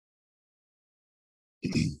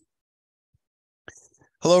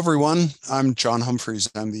Hello, everyone. I'm John Humphreys.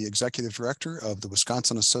 I'm the Executive Director of the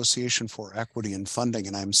Wisconsin Association for Equity and Funding,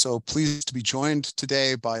 and I'm so pleased to be joined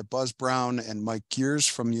today by Buzz Brown and Mike Gears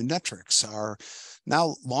from Munetrix, our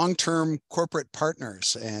now long-term corporate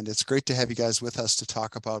partners. And it's great to have you guys with us to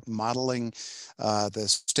talk about modeling the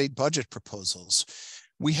state budget proposals.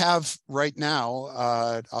 We have right now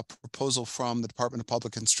a proposal from the Department of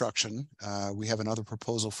Public Instruction. We have another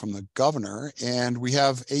proposal from the governor, and we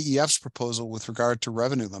have AEF's proposal with regard to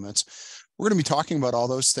revenue limits. We're going to be talking about all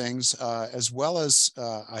those things, as well as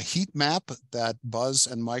a heat map that Buzz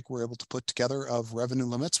and Mike were able to put together of revenue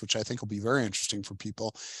limits, which I think will be very interesting for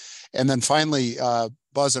people. And then finally,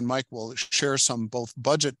 Buzz and Mike will share some both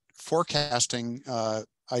budget forecasting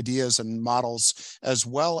ideas and models, as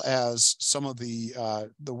well as some of the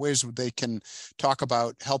ways they can talk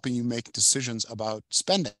about helping you make decisions about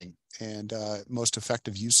spending and most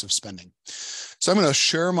effective use of spending. So I'm going to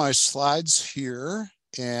share my slides here,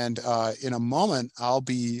 and in a moment, I'll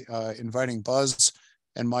be inviting Buzz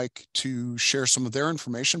and Mike to share some of their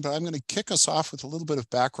information, but I'm going to kick us off with a little bit of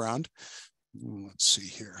background. Let's see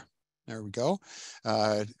here. There we go.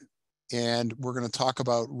 And we're going to talk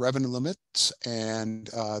about revenue limits and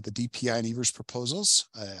the DPI and Evers proposals,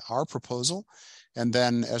 our proposal. And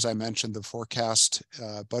then, as I mentioned, the forecast,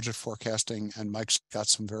 budget forecasting, and Mike's got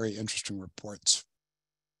some very interesting reports.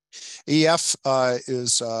 AEF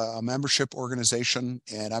is a membership organization,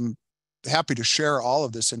 and I'm happy to share all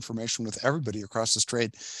of this information with everybody across the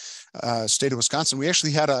state of Wisconsin. We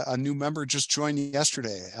actually had a new member just join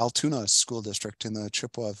yesterday. Altoona School District in the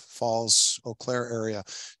Chippewa Falls, Eau Claire area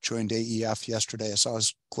joined AEF yesterday. So I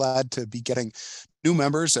was glad to be getting new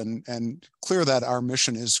members and clear that our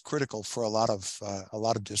mission is critical for a lot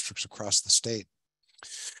of districts across the state.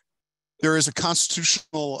 There is a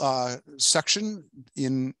constitutional section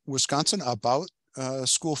in Wisconsin about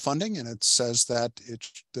school funding, and it says that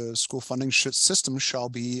the school funding system shall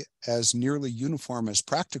be as nearly uniform as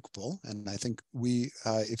practicable. And I think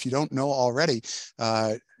if you don't know already,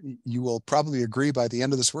 you will probably agree by the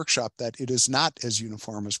end of this workshop that it is not as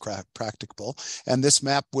uniform as practicable. And this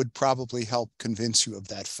map would probably help convince you of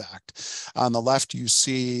that fact. On the left, you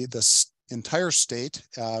see the entire state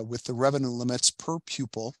with the revenue limits per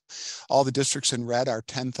pupil. All the districts in red are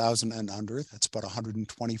 10,000 and under. That's about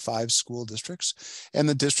 125 school districts. And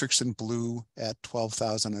the districts in blue at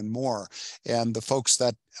 12,000 and more. And the folks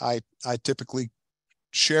that I typically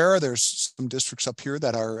share, there's some districts up here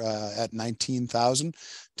that are at 19,000,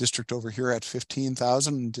 district over here at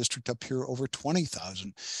 15,000, and district up here over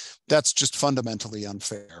 20,000. That's just fundamentally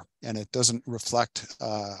unfair, and it doesn't reflect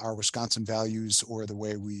our Wisconsin values or the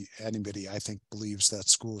way anybody, I think, believes that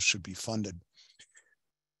schools should be funded.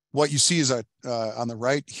 What you see is on the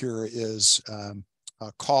right here is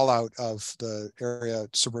a call out of the area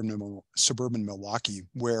suburban Milwaukee,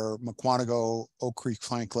 where Mukwonago, Oak Creek,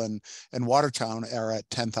 Franklin, and Watertown are at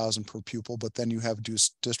 10,000 per pupil. But then you have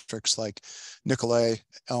districts like Nicolay,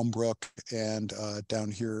 Elmbrook, and down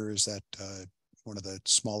here is that one of the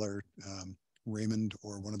smaller Raymond,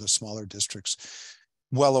 or one of the smaller districts,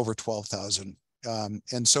 well over 12,000.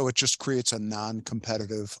 And so it just creates a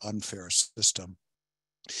non-competitive, unfair system.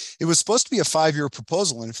 It was supposed to be a 5-year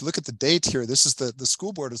proposal. And if you look at the date here, this is the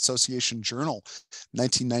School Board Association Journal,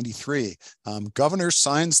 1993. Governor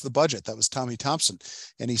signs the budget. That was Tommy Thompson.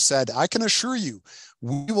 And he said, "I can assure you,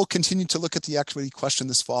 we will continue to look at the equity question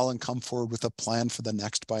this fall and come forward with a plan for the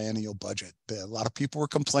next biennial budget." A lot of people were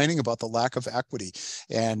complaining about the lack of equity.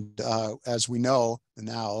 And as we know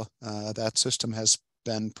now, that system has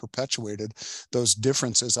been perpetuated. Those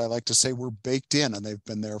differences, I like to say, were baked in, and they've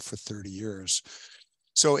been there for 30 years.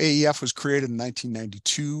 So AEF was created in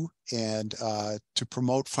 1992, and to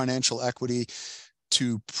promote financial equity,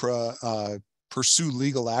 to pursue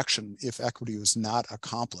legal action if equity was not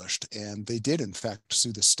accomplished. And they did, in fact,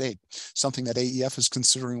 sue the state, something that AEF is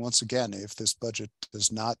considering once again if this budget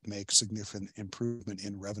does not make significant improvement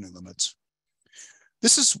in revenue limits.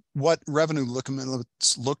 This is what revenue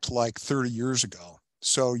limits looked like 30 years ago.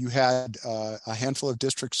 So you had a handful of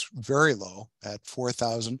districts very low at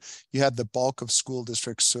 4,000. You had the bulk of school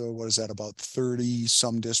districts, so what is that, about 30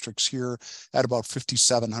 some districts here at about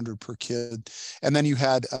 5,700 per kid. And then you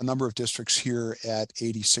had a number of districts here at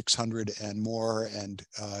 8,600 and more. And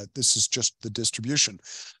this is just the distribution.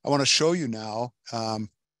 I want to show you now,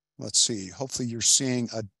 let's see, hopefully you're seeing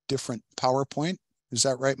a different PowerPoint. Is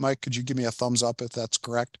that right, Mike? Could you give me a thumbs up if that's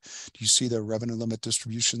correct? Do you see the revenue limit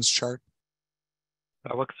distributions chart?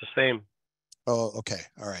 That looks the same. Oh, okay.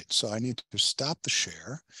 All right. So I need to stop the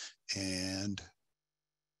share and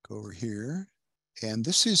go over here. And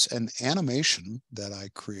this is an animation that I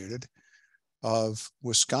created of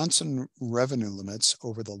Wisconsin revenue limits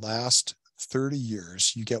over the last 30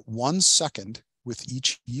 years. You get 1 second with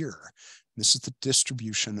each year. This is the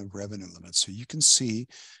distribution of revenue limits. So you can see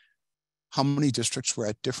how many districts were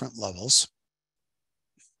at different levels.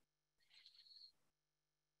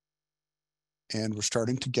 And we're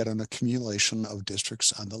starting to get an accumulation of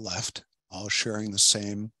districts on the left, all sharing the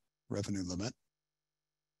same revenue limit.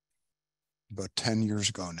 About 10 years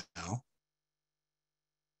ago now.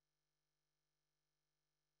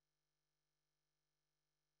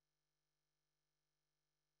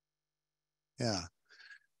 Yeah.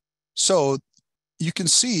 So you can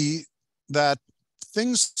see that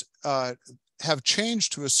things have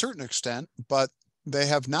changed to a certain extent, but they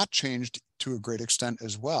have not changed to a great extent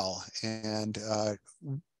as well. And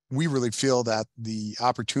we really feel that the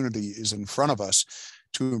opportunity is in front of us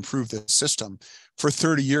to improve the system. For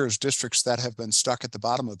 30 years, districts that have been stuck at the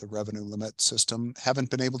bottom of the revenue limit system haven't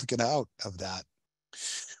been able to get out of that.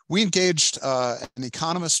 We engaged an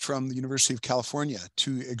economist from the University of California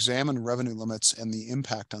to examine revenue limits and the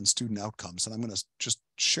impact on student outcomes. And I'm going to just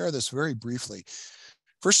share this very briefly.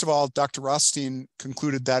 First of all, Dr. Rothstein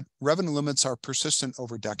concluded that revenue limits are persistent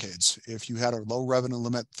over decades. If you had a low revenue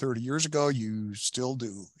limit 30 years ago, you still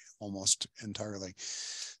do almost entirely.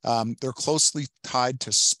 They're closely tied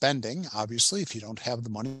to spending. Obviously, if you don't have the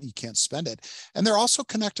money, you can't spend it. And they're also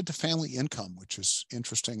connected to family income, which is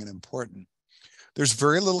interesting and important. There's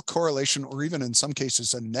very little correlation, or even in some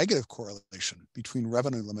cases, a negative correlation between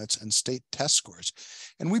revenue limits and state test scores.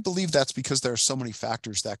 And we believe that's because there are so many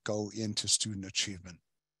factors that go into student achievement.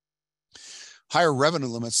 Higher revenue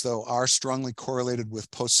limits, though, are strongly correlated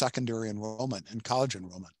with post-secondary enrollment and college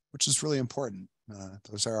enrollment, which is really important.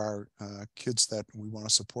 Those are our kids that we want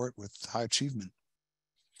to support with high achievement.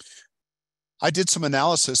 I did some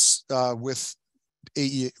analysis with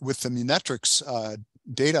the Munetrix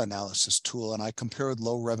data analysis tool, and I compared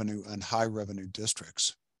low revenue and high revenue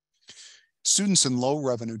districts. Students in low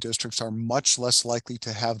revenue districts are much less likely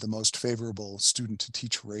to have the most favorable student to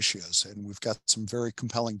teacher ratios. And we've got some very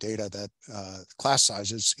compelling data that class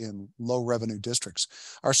sizes in low revenue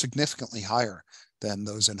districts are significantly higher than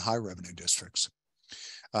those in high revenue districts.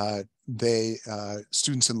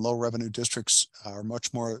 Students in low revenue districts are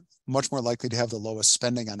much more likely to have the lowest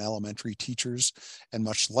spending on elementary teachers and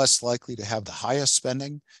much less likely to have the highest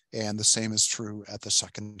spending. And the same is true at the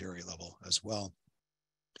secondary level as well.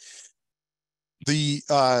 The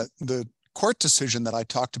court decision that I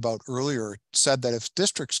talked about earlier said that if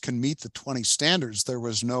districts can meet the 20 standards, there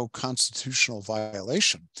was no constitutional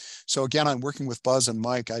violation. So again, I'm working with Buzz and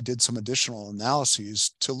Mike. I did some additional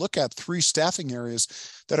analyses to look at 3 staffing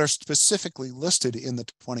areas that are specifically listed in the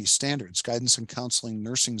 20 standards: guidance and counseling,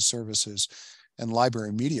 nursing services, and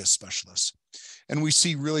library media specialists. And we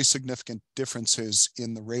see really significant differences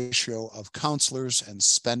in the ratio of counselors and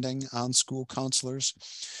spending on school counselors.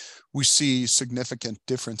 We see significant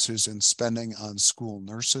differences in spending on school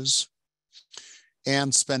nurses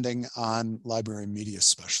and spending on library media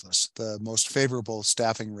specialists. The most favorable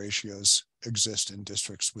staffing ratios exist in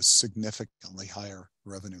districts with significantly higher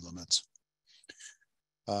revenue limits.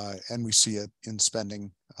 And we see it in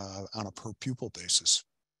spending on a per pupil basis.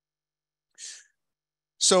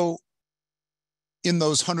 So in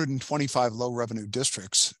those 125 low revenue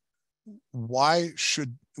districts,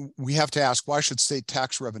 we have to ask, why should state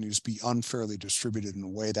tax revenues be unfairly distributed in a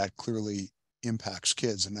way that clearly impacts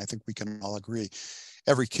kids? And I think we can all agree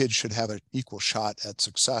every kid should have an equal shot at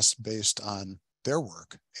success based on their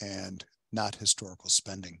work and not historical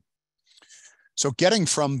spending. So getting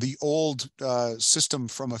from the old system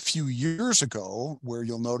from a few years ago, where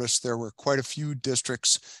you'll notice there were quite a few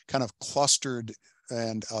districts kind of clustered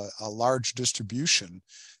and a large distribution,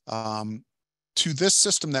 to this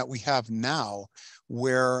system that we have now,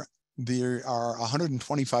 where there are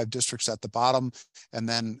 125 districts at the bottom and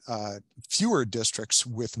then fewer districts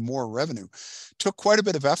with more revenue, took quite a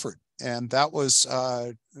bit of effort. And that was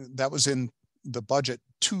in the budget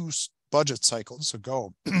 2 budget cycles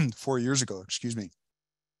ago, 4 years ago, excuse me.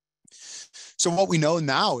 So what we know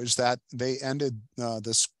now is that they ended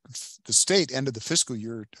the state ended the fiscal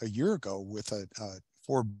year a year ago with a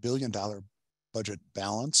 $4 billion budget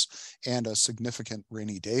balance and a significant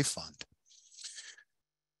rainy day fund.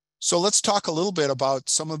 So let's talk a little bit about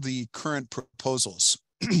some of the current proposals.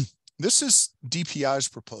 This is DPI's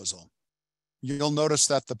proposal. You'll notice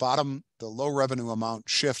that the low revenue amount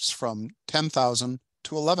shifts from 10,000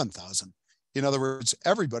 to 11,000. In other words,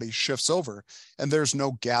 everybody shifts over and there's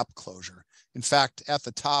no gap closure. In fact, at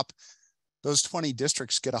the top, those 20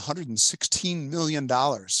 districts get $116 million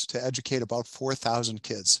to educate about 4,000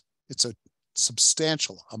 kids. It's a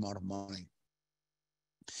substantial amount of money.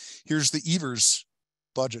 Here's the Evers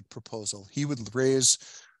budget proposal. He would raise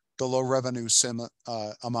the low revenue SIM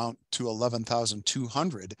amount to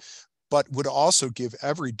 $11,200, but would also give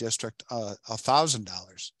every district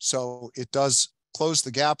 $1,000. So it does close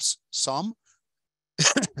the gaps some,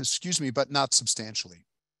 excuse me, but not substantially.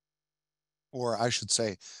 Or I should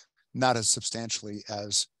say, not as substantially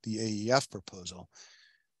as the AEF proposal,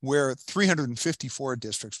 where 354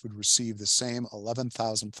 districts would receive the same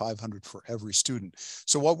 $11,500 for every student.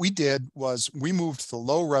 So what we did was we moved the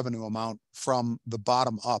low revenue amount from the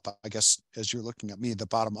bottom up. I guess as you're looking at me, the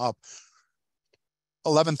bottom up,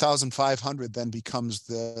 11,500 then becomes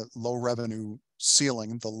the low revenue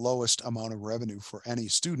ceiling, the lowest amount of revenue for any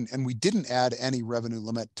student. And we didn't add any revenue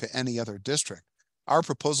limit to any other district. Our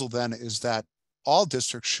proposal then is that all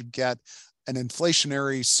districts should get an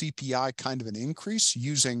inflationary CPI kind of an increase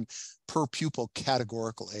using per pupil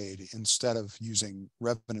categorical aid instead of using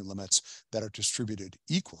revenue limits that are distributed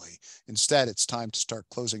equally. Instead, it's time to start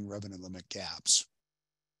closing revenue limit gaps.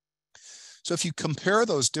 So if you compare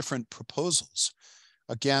those different proposals,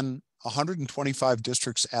 again, 125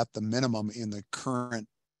 districts at the minimum in the current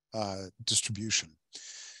distribution.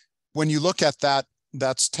 When you look at that,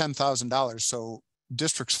 that's $10,000. So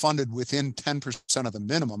districts funded within 10% of the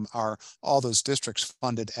minimum are all those districts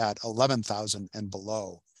funded at 11,000 and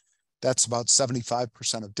below. That's about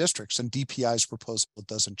 75% of districts, and DPI's proposal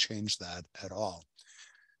doesn't change that at all.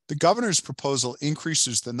 The governor's proposal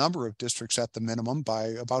increases the number of districts at the minimum by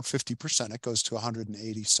about 50%. It goes to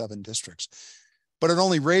 187 districts, but it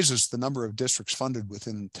only raises the number of districts funded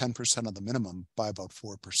within 10% of the minimum by about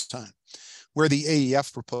 4%, where the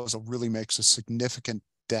AEF proposal really makes a significant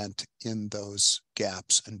dent in those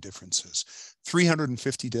gaps and differences.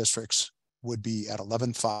 350 districts would be at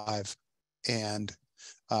 11.5, and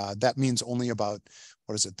that means only about,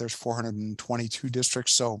 what is it, there's 422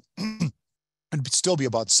 districts, so it'd still be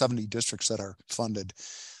about 70 districts that are funded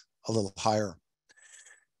a little higher.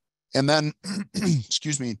 And then,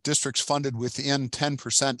 excuse me, districts funded within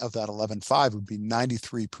 10% of that 11.5 would be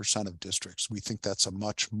 93% of districts. We think that's a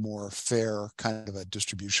much more fair kind of a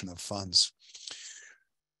distribution of funds.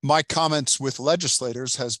 My comments with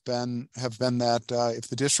legislators have been that if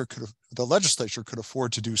the legislature could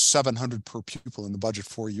afford to do 700 per pupil in the budget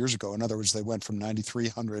 4 years ago, in other words, they went from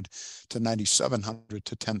 9,300 to 9,700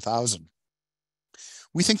 to 10,000.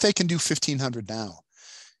 We think they can do 1,500 now.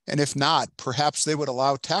 And if not, perhaps they would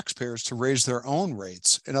allow taxpayers to raise their own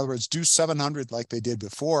rates. In other words, do 700 like they did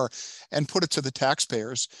before and put it to the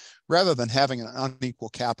taxpayers rather than having an unequal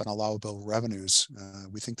cap on allowable revenues.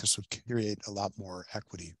 We think this would create a lot more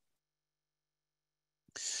equity.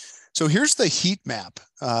 So here's the heat map.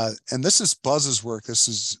 And this is Buzz's work. This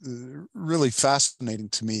is really fascinating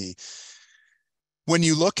to me. When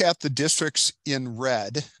you look at the districts in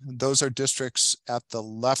red, those are districts at the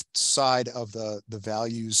left side of the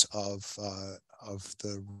values of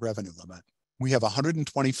the revenue limit. We have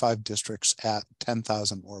 125 districts at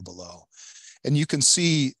 10,000 or below. And you can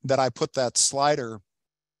see that I put that slider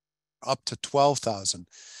up to 12,000.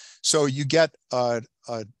 So you get a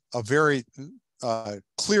very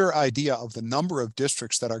clear idea of the number of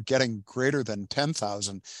districts that are getting greater than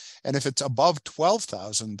 10,000. And if it's above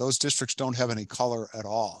 12,000, those districts don't have any color at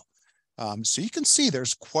all. So you can see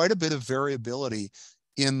there's quite a bit of variability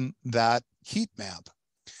in that heat map.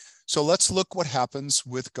 So let's look what happens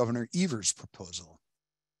with Governor Evers' proposal.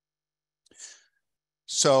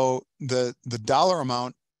 So the dollar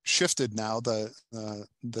amount shifted now.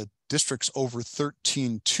 The districts over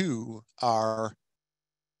 13.2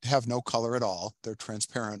 have no color at all. They're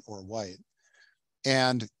transparent or white.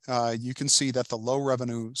 And you can see that the low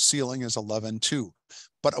revenue ceiling is 11.2.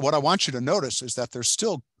 But what I want you to notice is that there's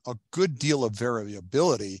still a good deal of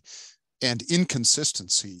variability and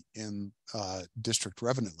inconsistency in district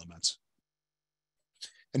revenue limits.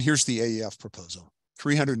 And here's the AEF proposal.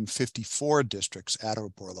 354 districts at or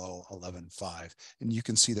below 11.5. And you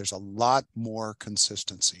can see there's a lot more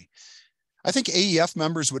consistency. I think AEF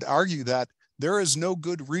members would argue that there is no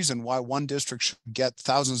good reason why one district should get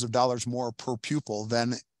thousands of dollars more per pupil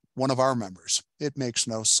than one of our members. It makes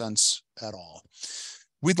no sense at all.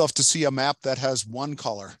 We'd love to see a map that has one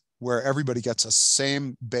color where everybody gets a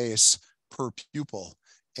same base per pupil,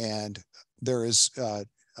 and there is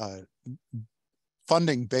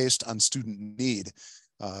funding based on student need,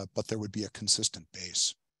 but there would be a consistent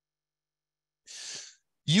base.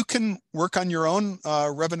 You can work on your own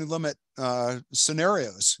revenue limit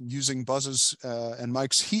scenarios using Buzz's and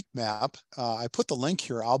Mike's heat map. I put the link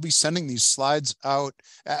here. I'll be sending these slides out.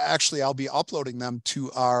 Actually, I'll be uploading them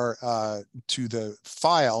to our to the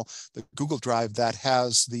file, the Google Drive that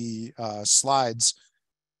has the slides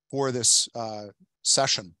for this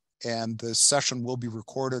session. and the session will be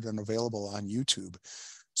recorded and available on YouTube.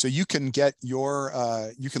 So you can get your,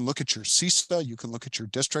 you can look at your CISA, you can look at your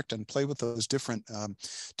district and play with those different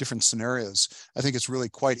scenarios. I think it's really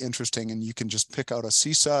quite interesting, and you can just pick out a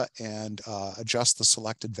CISA and adjust the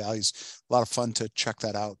selected values. A lot of fun to check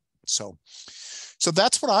that out. So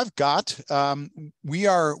that's what I've got. We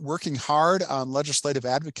are working hard on legislative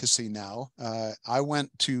advocacy now. I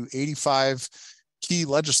went to 85 key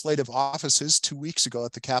legislative offices 2 weeks ago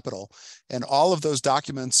at the Capitol, and all of those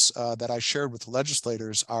documents that I shared with the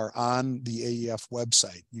legislators are on the AEF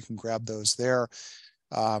website. You can grab those there.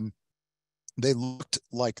 They looked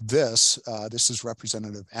like this. This is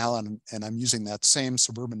Representative Allen, and I'm using that same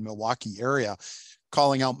suburban Milwaukee area,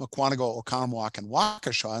 calling out Mukwonago, Oconomowoc, and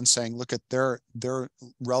Waukesha and saying, look at their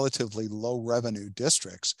relatively low revenue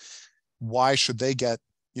districts. Why should they get,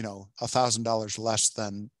 you know, $1,000 less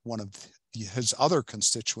than one of his other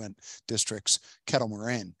constituent districts, Kettle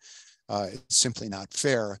Moraine? It's simply not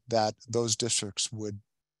fair that those districts would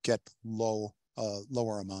get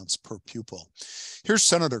lower amounts per pupil. Here's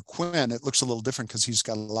Senator Quinn. It looks a little different because he's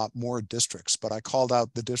got a lot more districts, but I called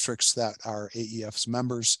out the districts that are AEF's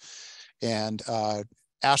members and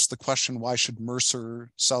asked the question, why should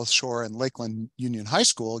Mercer, South Shore, and Lakeland Union High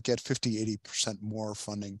School get 50–80% more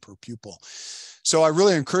funding per pupil? So I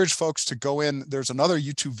really encourage folks to go in. There's another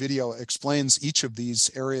YouTube video that explains each of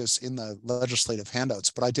these areas in the legislative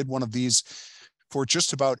handouts, but I did one of these for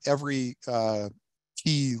just about every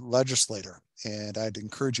key legislator, and I'd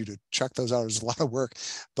encourage you to check those out. There's a lot of work,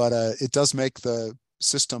 but it does make the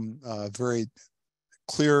system very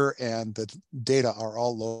clear, and the data are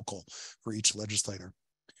all local for each legislator.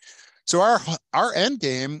 So our end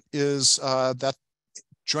game is that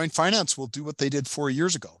joint finance will do what they did 4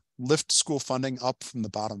 years ago, lift school funding up from the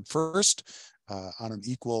bottom first on an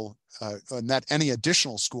equal, and that any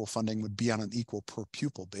additional school funding would be on an equal per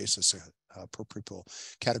pupil basis, per pupil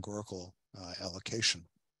categorical allocation.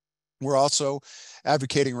 We're also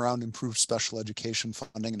advocating around improved special education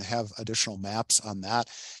funding and have additional maps on that.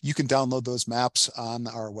 You can download those maps on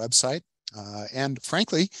our website. And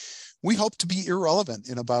frankly, we hope to be irrelevant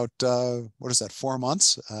in about, 4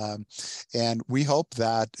 months? And we hope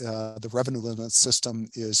that the revenue limit system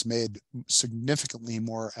is made significantly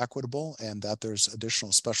more equitable and that there's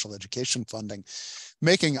additional special education funding,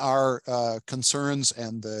 making our concerns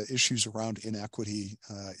and the issues around inequity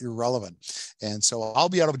irrelevant. And so I'll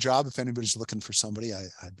be out of a job. If anybody's looking for somebody,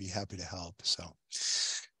 I'd be happy to help. So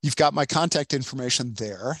you've got my contact information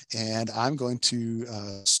there, and I'm going to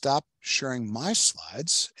stop sharing my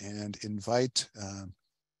slides and invite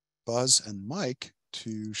Buzz and Mike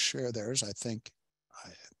to share theirs. I think,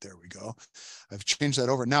 there we go. I've changed that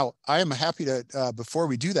over. Now, I am happy to, before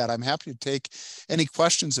we do that, I'm happy to take any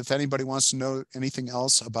questions if anybody wants to know anything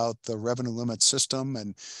else about the revenue limit system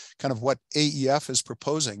and kind of what AEF is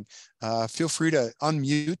proposing. Feel free to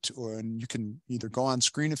unmute, and you can either go on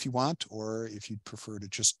screen if you want, or if you'd prefer to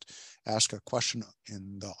just ask a question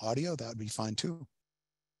in the audio, that would be fine too.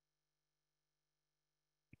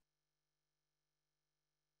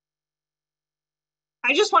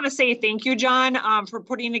 I just want to say thank you, John, for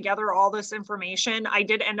putting together all this information. I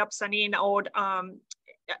did end up sending out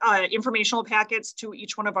informational packets to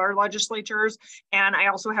each one of our legislatures, and I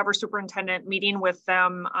also have our superintendent meeting with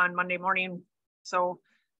them on Monday morning. So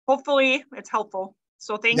hopefully it's helpful.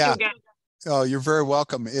 So thank you again. Oh, you're very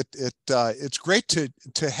welcome. It's great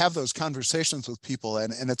to have those conversations with people,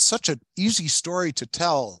 and it's such an easy story to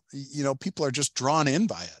tell. You know, people are just drawn in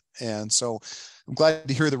by it, and so I'm glad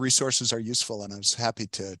to hear the resources are useful, and I was happy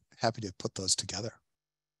to put those together.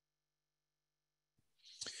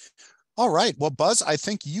 All right. Well, Buzz, I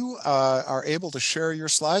think you are able to share your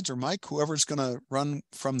slides, or Mike, whoever's going to run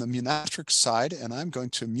from the Munetrix side, and I'm going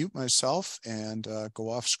to mute myself and go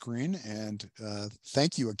off screen. And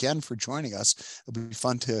thank you again for joining us. It'll be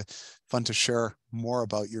fun to share more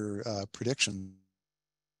about your prediction.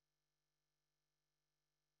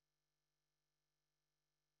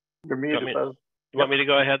 You're muted, Buzz. You want me to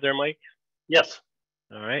go ahead there, Mike? Yes.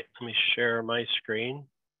 All right. Let me share my screen.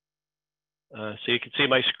 So you can see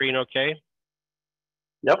my screen okay?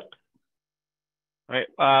 Yep. All right.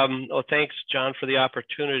 Well, thanks, John, for the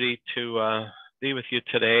opportunity to be with you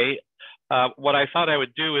today. What I thought I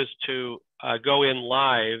would do is to go in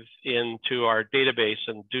live into our database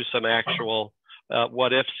and do some actual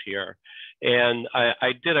what ifs here. And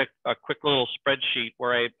I did a quick little spreadsheet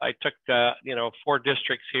where I took, 4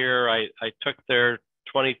 districts here. I took their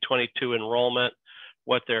 2022 enrollment,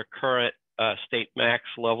 what their current state max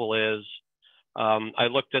level is. I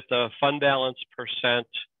looked at the fund balance percent,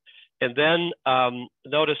 and then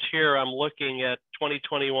notice here I'm looking at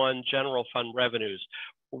 2021 general fund revenues.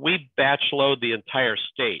 we batch load the entire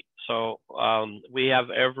state. So we have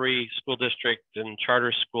every school district and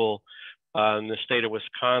charter school in the state of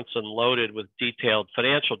Wisconsin loaded with detailed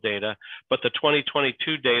financial data, but the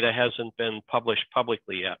 2022 data hasn't been published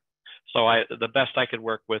publicly yet. So the best I could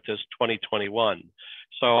work with is 2021.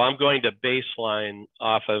 So I'm going to baseline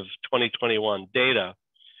off of 2021 data.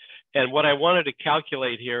 And what I wanted to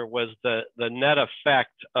calculate here was the net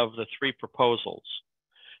effect of the three proposals.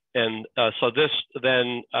 And so this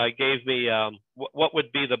then gave me what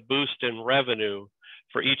would be the boost in revenue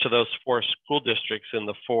for each of those four school districts in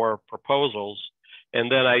the four proposals.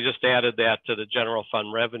 And then I just added that to the general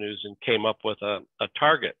fund revenues and came up with a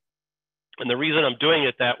target. And the reason I'm doing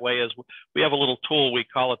it that way is we have a little tool, we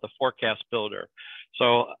call it the forecast builder.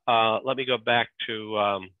 So let me go back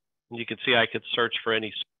to, you can see I could search for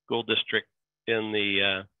any school district in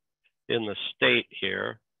the state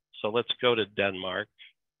here. So let's go to Denmark.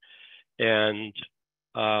 And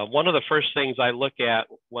one of the first things I look at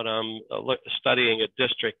when I'm studying a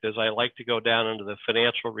district is I like to go down into the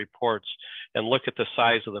financial reports and look at the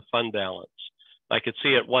size of the fund balance. I could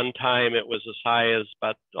see at one time it was as high as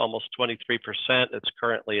about almost 23%. It's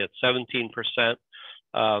currently at 17%.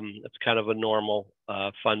 It's kind of a normal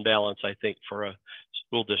fund balance, I think, for a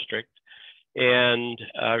school district. And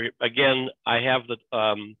again, I have the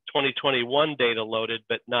 2021 data loaded,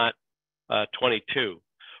 but not 22.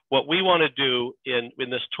 What we want to do in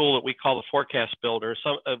this tool that we call the forecast builder,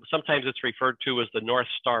 sometimes it's referred to as the North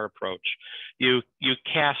Star approach. You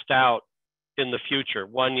cast out in the future,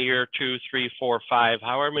 1 year, 2, 3, 4, 5,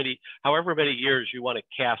 however many years you want to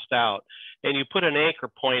cast out, and you put an anchor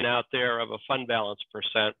point out there of a fund balance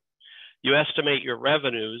percent. You estimate your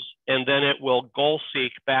revenues, and then it will goal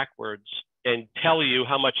seek backwards and tell you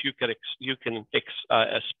how much you can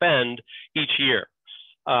spend each year.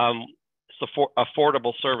 It's the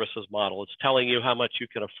affordable services model. It's telling you how much you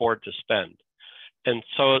can afford to spend. And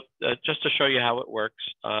so just to show you how it works,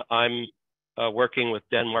 I'm working with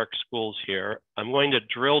Denmark schools here. I'm going to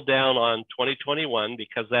drill down on 2021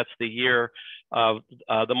 because that's the year of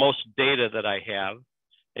the most data that I have.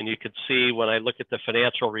 And you can see when I look at the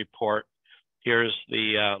financial report, here's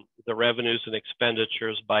the revenues and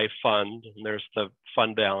expenditures by fund, and there's the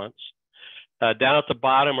fund balance. Down at the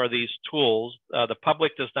bottom are these tools. The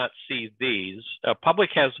public does not see these.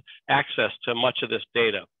 Public has access to much of this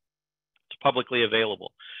data. It's publicly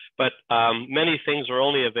available. But many things are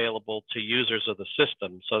only available to users of the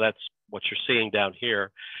system. So that's what you're seeing down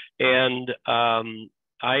here. And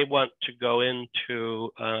I want to go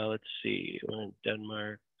into, let's see,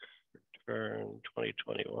 Denmark, return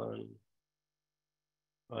 2021.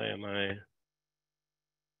 Why am I?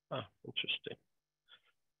 Oh, interesting.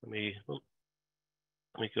 Let me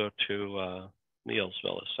go to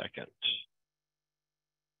Neilsville a second.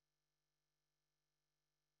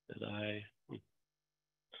 Did I?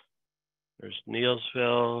 There's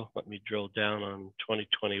Neilsville. Let me drill down on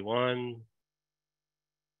 2021.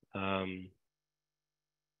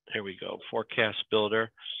 Here we go, forecast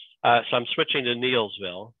builder. So I'm switching to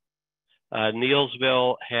Neilsville.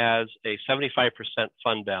 Neilsville has a 75%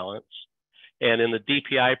 fund balance. And in the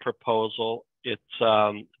DPI proposal, it's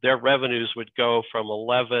their revenues would go from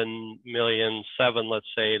 11.7 million, let's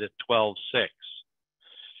say, to 12.6.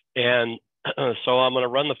 And so I'm going to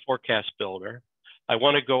run the forecast builder. I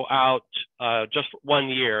want to go out just 1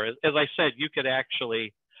 year. As I said, you could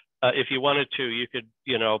actually, if you wanted to, you could,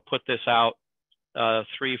 put this out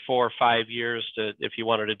 3, 4, 5 years if you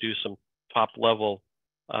wanted to do some top level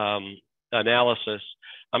analysis.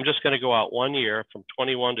 I'm just going to go out 1 year from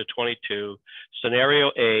 21 to 22.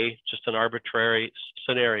 Scenario A, just an arbitrary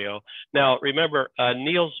scenario. Now, remember,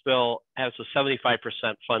 Neilsville has a 75%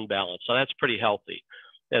 fund balance, so that's pretty healthy.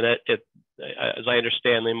 And as I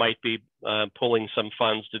understand, they might be pulling some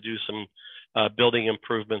funds to do some building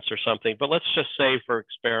improvements or something. But let's just say, for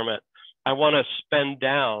experiment, I want to spend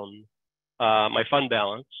down my fund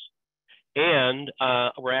balance, and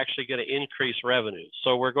we're actually going to increase revenues.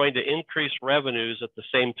 So we're going to increase revenues at the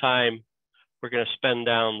same time we're going to spend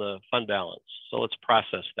down the fund balance. So let's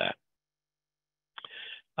process that.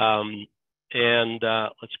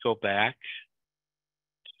 Let's go back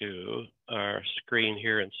to our screen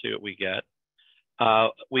here and see what we get.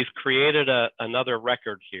 We've created another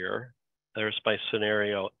record here. There's my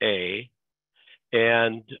scenario A.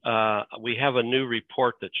 And we have a new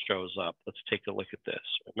report that shows up. Let's take a look at this.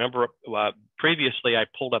 Remember, previously I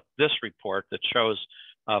pulled up this report that shows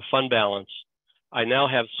fund balance. I now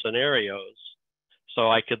have scenarios, so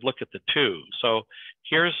I could look at the two. So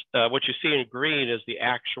here's what you see in green is the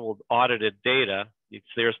actual audited data.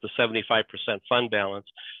 There's the 75% fund balance.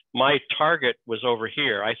 my target was over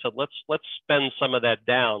here. I said, let's spend some of that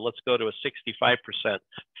down. Let's go to a 65%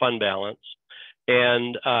 fund balance.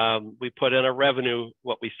 And we put in a revenue,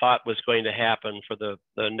 what we thought was going to happen for the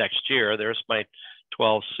next year. There's my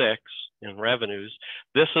 12.6 in revenues.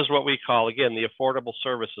 This is what we call, again, the affordable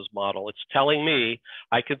services model. It's telling me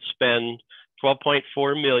I could spend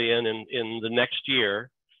 12.4 million in the next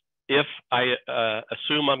year if I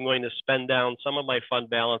assume I'm going to spend down some of my fund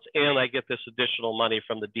balance and I get this additional money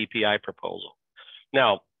from the DPI proposal.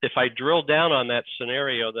 Now, if I drill down on that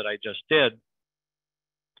scenario that I just did,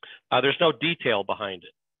 there's no detail behind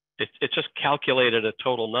it. It just calculated a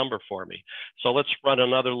total number for me. So let's run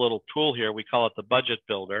another little tool here. We call it the budget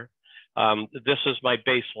builder. This is my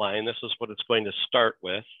baseline. This is what it's going to start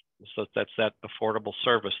with. So that's that affordable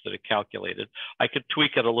service that it calculated. I could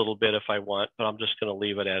tweak it a little bit if I want, but I'm just going to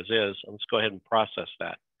leave it as is. Let's go ahead and process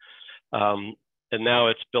that. And now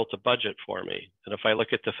it's built a budget for me. And if I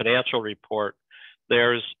look at the financial report,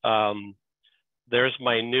 there's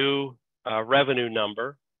my new revenue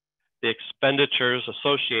number, the expenditures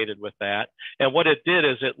associated with that. And what it did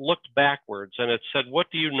is it looked backwards and it said,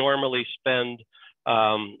 what do you normally spend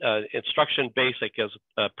instruction basic as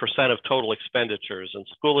a percent of total expenditures, and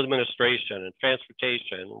school administration and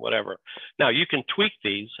transportation and whatever. Now you can tweak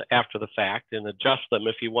these after the fact and adjust them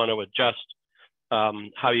if you want to adjust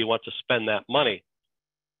how you want to spend that money.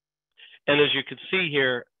 And as you can see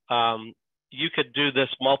here, you could do this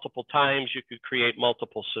multiple times. You could create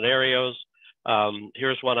multiple scenarios.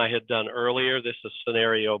 Here's one I had done earlier. This is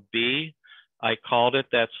scenario B. I called it.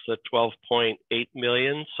 That's the 12.8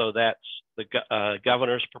 million. So that's the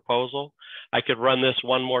governor's proposal. I could run this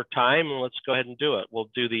one more time and let's go ahead and do it.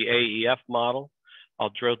 We'll do the AEF model.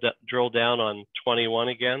 I'll drill down on 21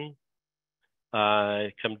 again.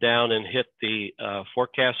 Come down and hit the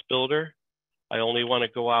forecast builder. I only want to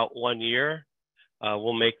go out 1 year.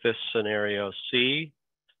 We'll make this scenario C.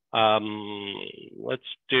 Let's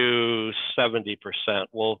do 70%.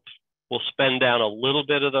 We'll spend down a little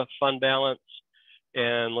bit of the fund balance,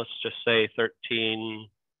 and let's just say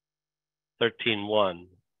 13.1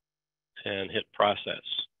 and hit process.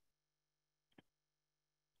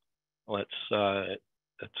 Let's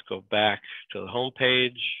go back to the home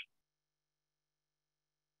page.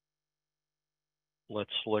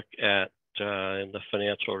 Let's look at in the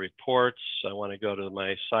financial reports. I want to go to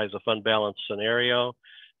my size of fund balance scenario.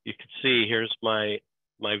 You can see here's my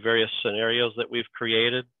various scenarios that we've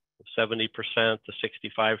created, 70% to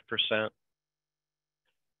 65%.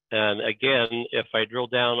 And again, if I drill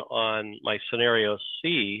down on my scenario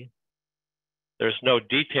C, there's no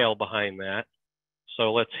detail behind that.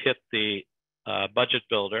 So let's hit the budget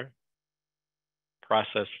builder,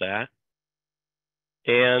 process that.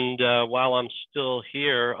 And while I'm still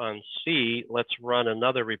here on C, let's run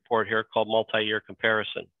another report here called multi-year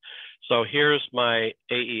comparison. So here's my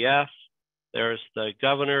AEF. There's the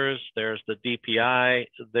governors, there's the DPI,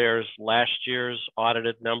 there's last year's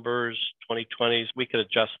audited numbers, 2020s. We could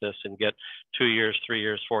adjust this and get 2 years, 3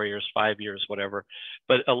 years, 4 years, 5 years, whatever,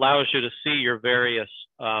 but it allows you to see your various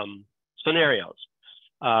scenarios.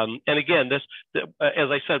 And again, this,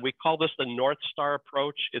 as I said, we call this the North Star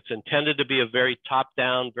approach. It's intended to be a very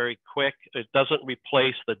top-down, very quick. It doesn't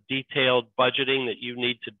replace the detailed budgeting that you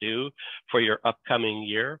need to do for your upcoming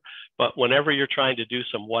year. But whenever you're trying to do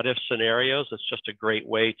some what-if scenarios, it's just a great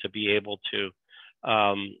way to be able to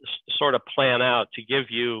sort of plan out to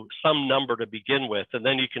give you some number to begin with. And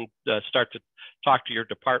then you can start to talk to your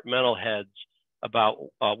departmental heads about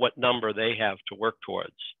what number they have to work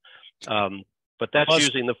towards. But that's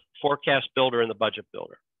using the forecast builder and the budget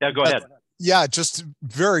builder. Yeah, go ahead. Yeah, just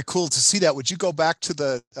very cool to see that. Would you go back to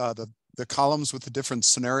the columns with the different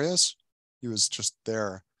scenarios? He was just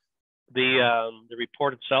there. The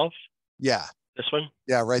report itself? Yeah. This one?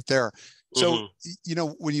 Yeah, right there. So, you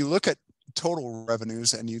know, when you look at total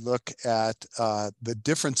revenues and you look at the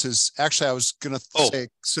differences, actually, I was going to say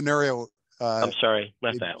scenario. I'm sorry,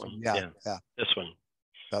 not that one. Yeah. This one.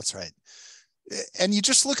 That's right. And you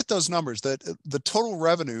just look at those numbers, that the total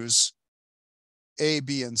revenues, A,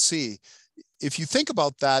 B, and C. If you think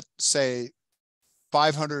about that, say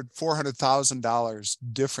 $500,000, $400,000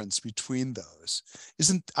 difference between those,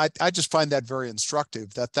 I just find that very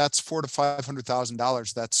instructive. That's $400,000 to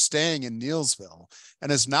 $500,000 that's staying in Neillsville and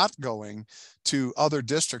is not going to other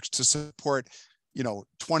districts to support, you know,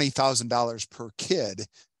 $20,000 per kid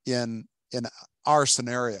in our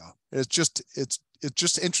scenario. It's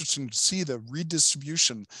just interesting to see the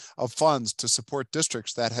redistribution of funds to support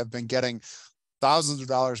districts that have been getting thousands of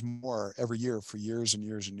dollars more every year for years and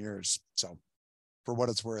years and years. So for what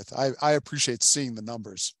it's worth, I appreciate seeing the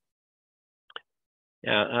numbers.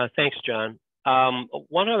 Yeah, thanks, John.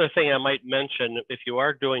 One other thing I might mention, if you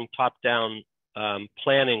are doing top-down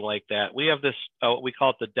planning like that, we have this, we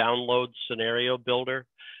call it the download scenario builder.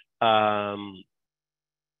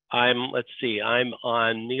 Let's see, I'm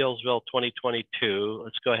on Neillsville 2022.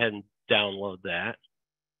 Let's go ahead and download that.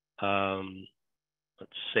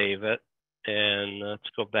 Let's save it, and let's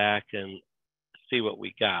go back and see what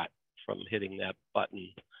we got from hitting that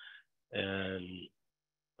button. And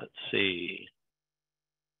let's see,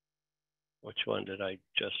 which one did I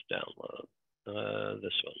just download?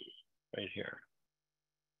 This one right here.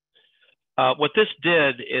 What this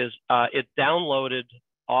did is it downloaded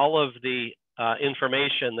all of the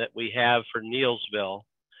information that we have for Neillsville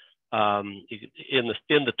in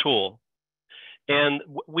the tool. And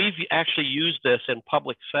we've actually used this in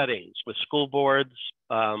public settings with school boards,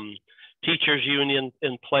 teachers union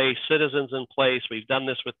in place, citizens in place. We've done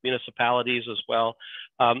this with municipalities as well.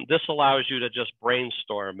 This allows you to just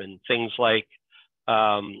brainstorm and things like,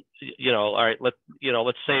 you know, all right, let's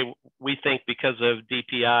say we think because of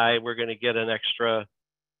DPI, we're going to get an extra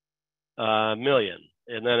million.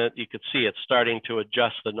 And then you could see it starting to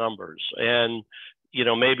adjust the numbers. And, you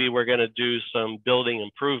know, maybe we're going to do some building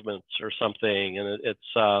improvements or something. And it's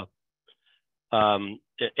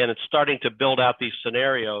starting to build out these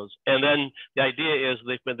scenarios. And then the idea is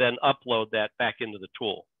they can then upload that back into the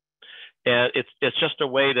tool. And it's just a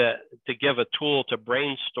way to give a tool to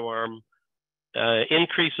brainstorm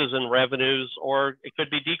increases in revenues, or it could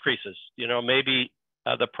be decreases. You know, maybe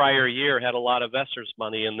the prior year had a lot of ESSER's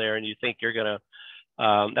money in there and you think you're going to,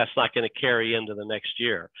 that's not going to carry into the next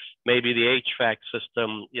year. Maybe the HVAC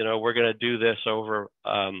system, you know, we're going to do this over,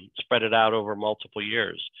 spread it out over multiple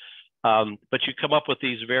years. But you come up with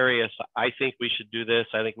these various, I think we should do this,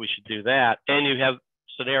 I think we should do that. And you have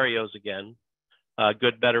scenarios again,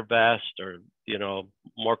 good, better, best, or, you know,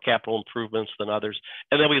 more capital improvements than others.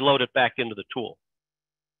 And then we load it back into the tool.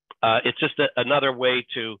 It's just another way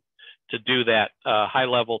to do that high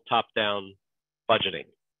level top down budgeting.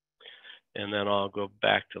 And then I'll go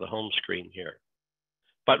back to the home screen here.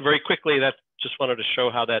 But very quickly, that just wanted to show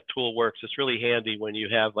how that tool works. It's really handy when you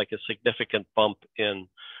have like a significant bump in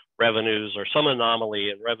revenues or some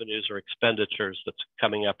anomaly in revenues or expenditures that's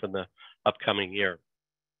coming up in the upcoming year.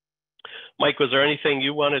 Mike, was there anything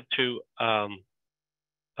you wanted to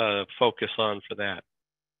focus on for that?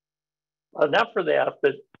 Not for that,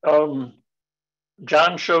 but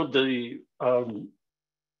John showed the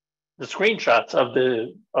screenshots of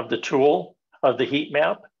the tool, of the heat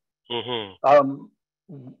map. Mm-hmm.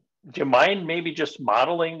 Do you mind maybe just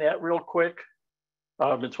modeling that real quick?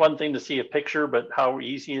 It's one thing to see a picture, but how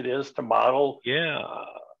easy it is to model. Yeah,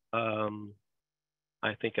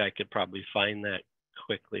 I think I could probably find that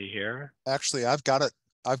quickly here. Actually, I've got it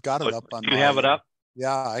up on. Do you have it up?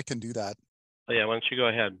 Yeah, I can do that. Oh, yeah, why don't you go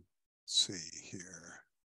ahead? Let's see here.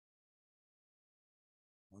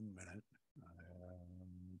 1 minute.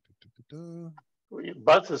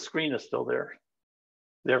 Buzz's screen is still there.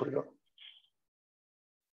 There we go.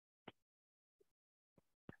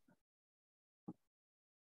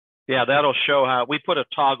 Yeah, that'll show how we put a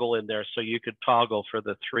toggle in there so you could toggle for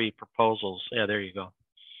the 3 proposals. Yeah, there you go.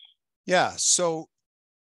 Yeah, so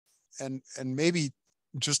and maybe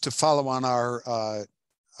just to follow on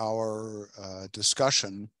our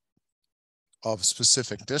discussion of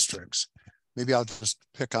specific districts, maybe I'll just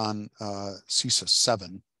pick on CISA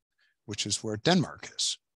 7, which is where Denmark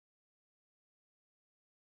is.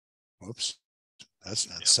 Whoops, that's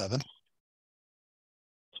not 7.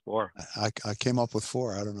 It's 4. I came up with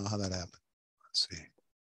 4. I don't know how that happened. Let's see,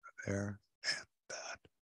 there and that.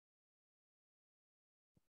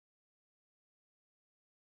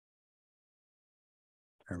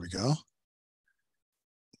 There we go.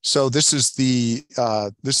 So this is the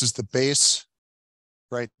base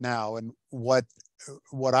right now, and what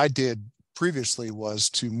I did previously was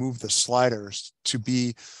to move the sliders to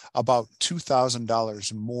be about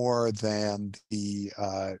 $2,000 more than the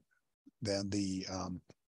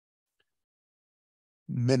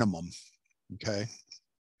minimum. Okay,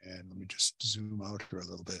 and let me just zoom out here a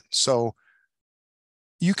little bit. So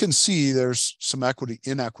you can see there's some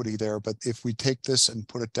inequity there, but if we take this and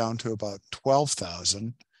put it down to about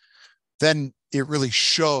 12,000, then it really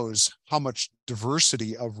shows how much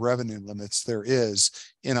diversity of revenue limits there is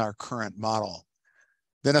in our current model.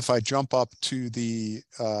 Then if I jump up to the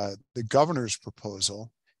governor's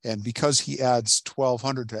proposal, and because he adds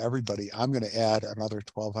 1,200 to everybody, I'm going to add another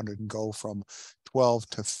 1,200 and go from 12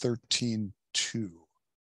 to 13.2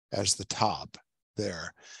 as the top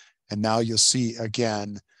there. And now you'll see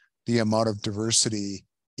again the amount of diversity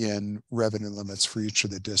in revenue limits for each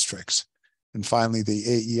of the districts. And finally, the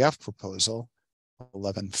AEF proposal,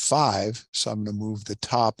 11.5. So I'm going to move the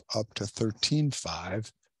top up to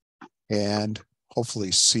 13.5 and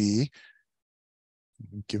hopefully see,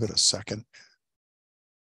 give it a second.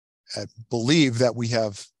 I believe that we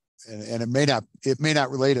have, and it may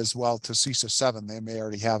not relate as well to CISA 7. They may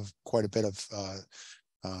already have quite a bit of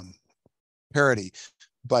parity,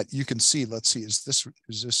 but you can see, let's see, that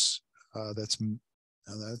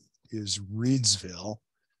is Reedsville.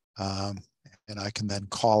 And I can then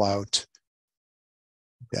call out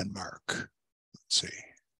Denmark. Let's see.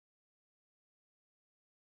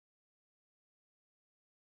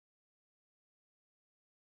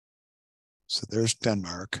 So there's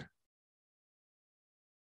Denmark.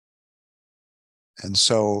 And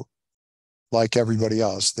so, like everybody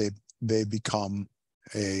else, they become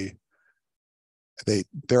they're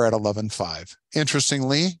at 11.5.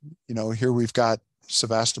 Interestingly, here we've got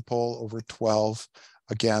Sevastopol over 12.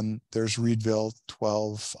 Again, there's Reedville,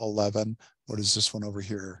 12.11. What is this one over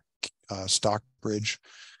here? Stockbridge,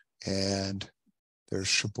 and there's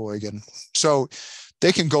Sheboygan. So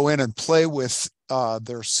they can go in and play with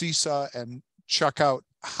their CISA and check out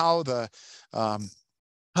how the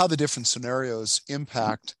different scenarios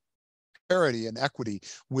impact parity and equity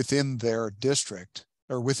within their district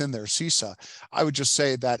or within their CISA. I would just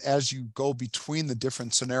say that as you go between the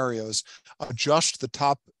different scenarios, adjust the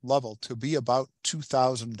top level to be about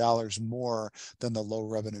 $2,000 more than the low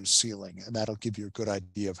revenue ceiling. And that'll give you a good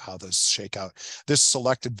idea of how this shake out. This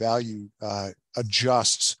selected value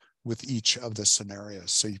adjusts with each of the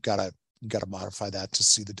scenarios. So you've got to modify that to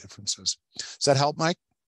see the differences. Does that help, Mike?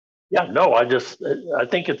 Yeah, no, I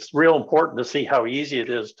think it's real important to see how easy it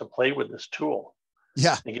is to play with this tool.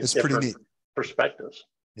 Yeah, it's pretty neat. Perspectives.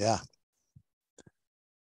 Yeah.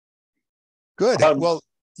 Good. Well,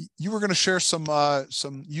 you were going to share some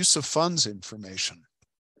use of funds information.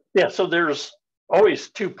 Yeah, so there's always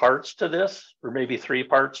two parts to this, or maybe three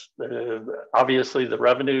parts. Obviously the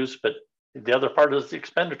revenues, but the other part is the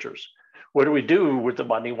expenditures. What do we do with the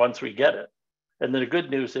money once we get it? And then the good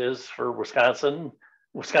news is for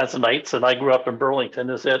Wisconsinites, and I grew up in Burlington,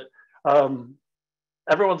 is that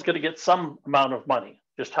everyone's going to get some amount of money.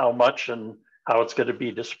 Just how much and how it's going to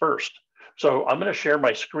be dispersed. So I'm going to share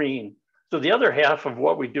my screen. So the other half of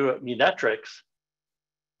what we do at Munetrix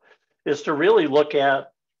is to really look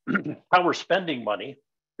at how we're spending money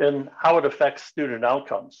and how it affects student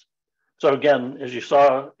outcomes. So again, as you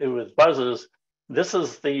saw it with Buzz's, this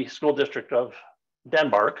is the school district of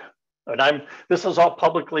Denmark. And this is all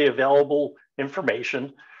publicly available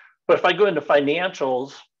information. But if I go into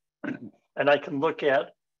financials and I can look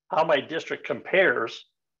at how my district compares,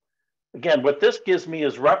 again, what this gives me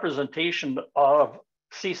is representation of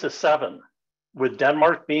CISA 7, with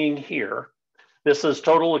Denmark being here. This is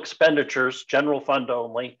total expenditures, general fund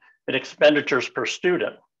only, and expenditures per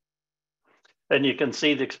student. And you can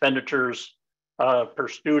see the expenditures per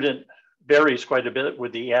student varies quite a bit,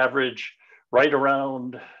 with the average right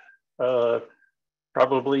around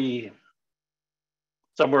probably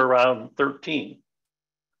somewhere around 13.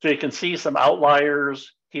 So you can see some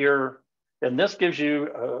outliers here. And this gives you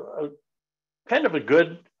a kind of a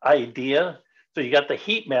good idea. So you got the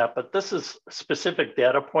heat map, but this is specific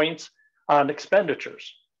data points on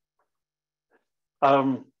expenditures.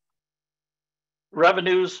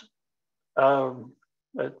 Revenues,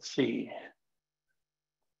 let's see.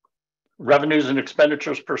 Revenues and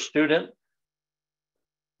expenditures per student.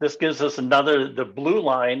 This gives us the blue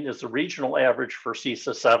line is the regional average for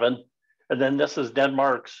CISA 7. And then this is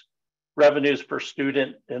Denmark's revenues per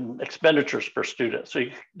student and expenditures per student. So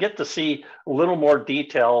you get to see a little more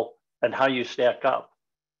detail on how you stack up.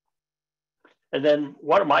 And then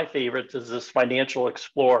one of my favorites is this Financial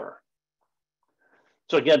Explorer.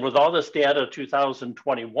 So again, with all this data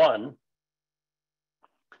 2021,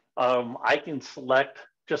 I can select,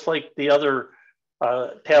 just like the other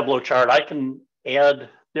Tableau chart, I can add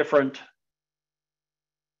different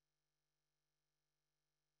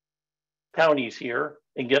counties here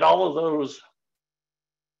and get all of those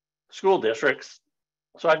school districts.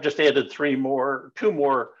 So I've just added two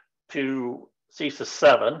more to CISA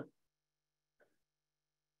 7.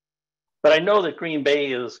 But I know that Green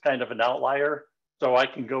Bay is kind of an outlier. So I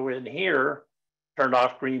can go in here, turn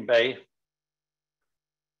off Green Bay.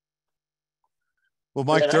 Well,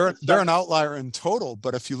 Mike, they're an outlier in total,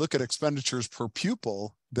 but if you look at expenditures per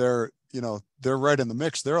pupil, they're right in the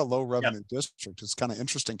mix. They're a low revenue district. It's kind of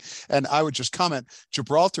interesting. And I would just comment,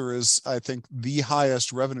 Gibraltar is, I think, the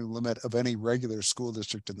highest revenue limit of any regular school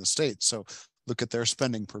district in the state. So look at their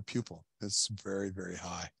spending per pupil. It's very, very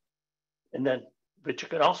high. And then, but you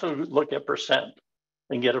can also look at percent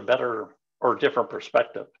and get a better or different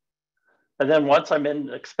perspective. And then once I'm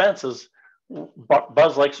in expenses,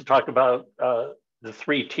 Buzz likes to talk about the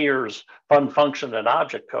 3 tiers: fun, function, and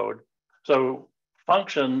object code. So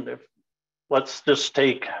function, let's just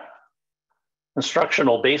take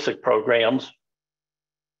instructional basic programs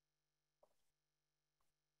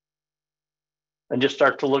and just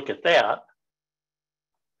start to look at that.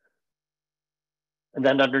 And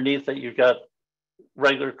then underneath it, you've got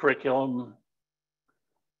regular curriculum.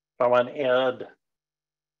 If I want to add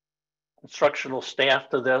instructional staff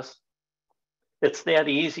to this, it's that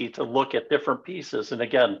easy to look at different pieces. And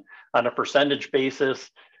again, on a percentage basis,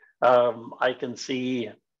 I can see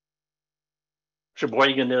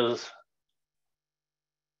Sheboygan is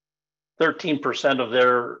 13% of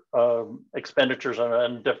their expenditures on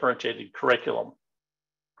undifferentiated curriculum.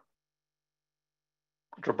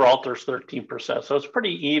 Gibraltar's 13%, so it's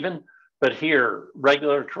pretty even. But here,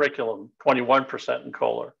 regular curriculum, 21% in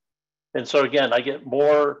Kohler. And so again, I get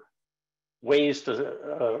more ways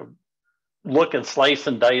to look and slice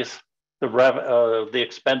and dice the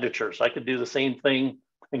expenditures. I could do the same thing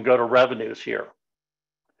and go to revenues here.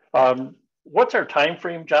 What's our time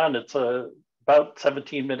frame, John? It's about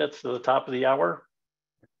 17 minutes to the top of the hour.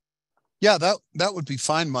 Yeah, that would be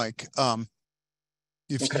fine, Mike.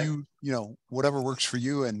 If Okay. you know, whatever works for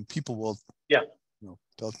you, and people will, yeah,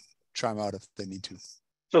 they'll chime out if they need to.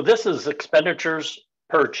 So this is expenditures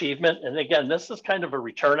per achievement. And again, this is kind of a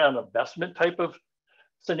return on investment type of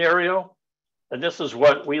scenario. And this is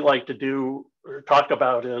what we like to do or talk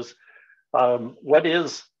about is what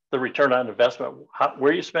is the return on investment?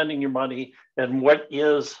 Where are you spending your money? And what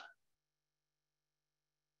is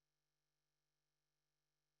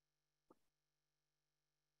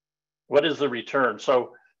the return?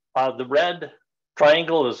 So the red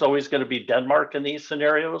triangle is always going to be Denmark in these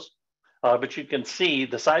scenarios. But you can see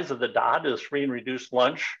the size of the dot is free and reduced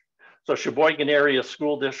lunch. So Sheboygan Area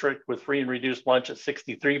School District with free and reduced lunch at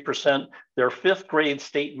 63%. Their 5th grade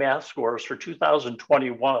state math scores for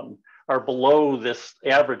 2021 are below this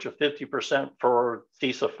average of 50% for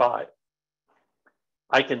CESA 5.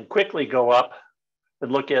 I can quickly go up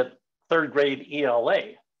and look at 3rd grade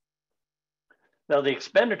ELA. Now the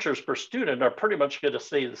expenditures per student are pretty much going to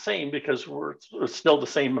stay the same because it's still the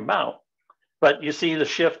same amount. But you see the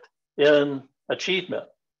shift in achievement.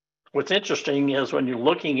 What's interesting is when you're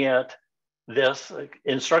looking at this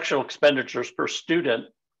instructional expenditures per student,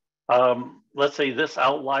 let's say this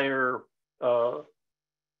outlier,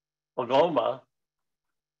 Algoma,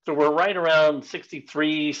 so we're right around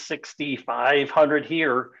 6,300, 6,500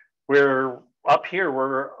 here. We're up here,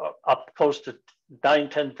 we're up close to 9,000,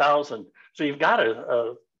 10,000. So you've got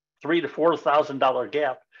a $3,000 to $4,000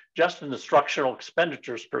 gap just in instructional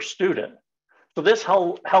expenditures per student. So this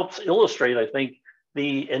helps illustrate, I think,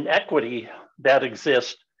 the inequity that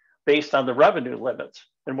exists based on the revenue limits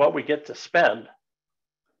and what we get to spend.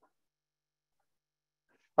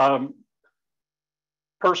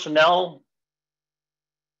 Personnel,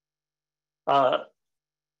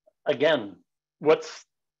 again, what's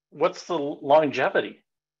the longevity?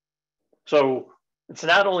 So it's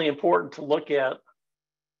not only important to look at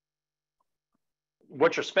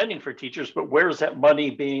what you're spending for teachers, but where is that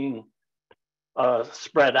money being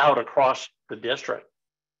spread out across the district?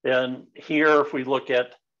 And here, if we look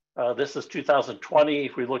at, this is 2020,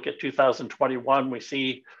 if we look at 2021, we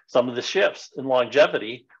see some of the shifts in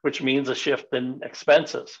longevity, which means a shift in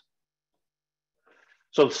expenses.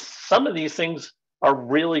 So some of these things are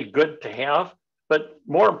really good to have, but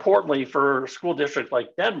more importantly for a school district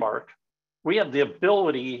like Denmark, we have the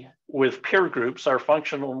ability with peer groups, our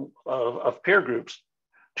functional of peer groups,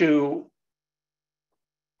 to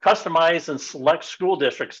customize and select school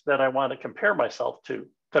districts that I want to compare myself to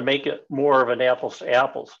make it more of an apples to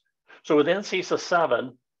apples. So within CESA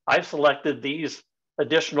 7, I've selected these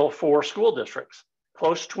additional 4 school districts,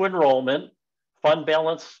 close to enrollment, fund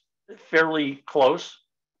balance fairly close,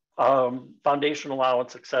 foundation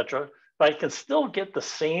allowance, et cetera. But I can still get the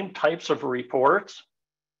same types of reports,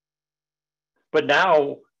 but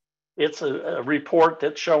now it's a report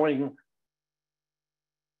that's showing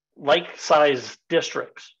like-sized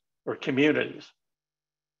districts or communities.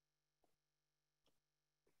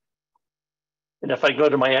 And if I go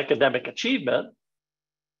to my academic achievement,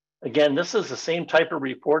 again, this is the same type of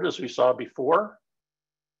report as we saw before.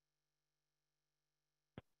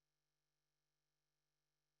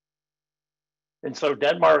 And so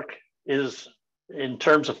Denmark is, in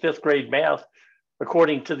terms of 5th grade math,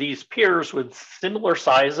 according to these peers with similar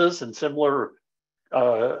sizes and similar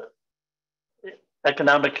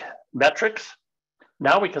economic metrics.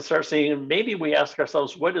 Now we can start seeing, maybe we ask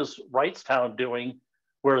ourselves, what is Wrightstown doing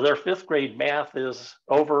where their 5th grade math is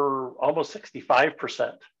over almost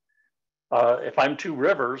 65%? If I'm Two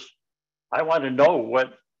Rivers, I want to know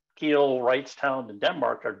what Kiel, Wrightstown, and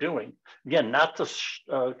Denmark are doing. Again, not to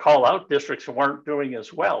call out districts who aren't doing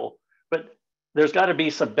as well, but there's got to be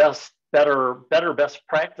some better best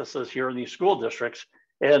practices here in these school districts.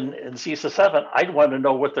 And in CESA 7, I'd want to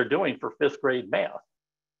know what they're doing for 5th grade math,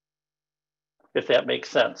 if that makes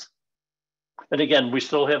sense. And again, we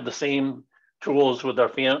still have the same tools with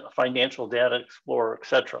our financial data explorer, et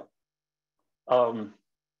cetera. One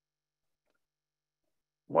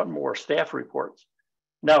more, staff reports.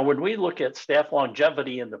 Now, when we look at staff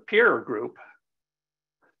longevity in the peer group,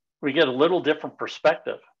 we get a little different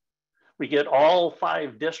perspective. We get all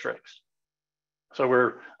 5 districts.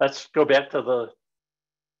 So let's go back to the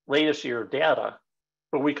latest year data,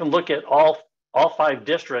 but we can look at all 5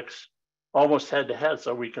 districts almost head to head.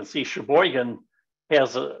 So we can see Sheboygan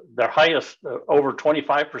has their highest, over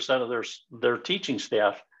 25% of their teaching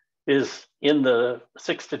staff is in the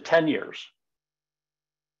 6 to 10 years.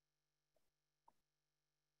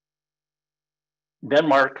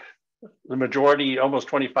 Denmark, the majority, almost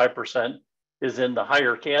 25%, is in the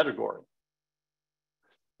higher category.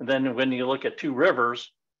 And then when you look at Two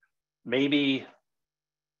Rivers, maybe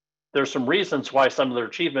there's some reasons why some of their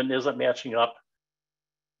achievement isn't matching up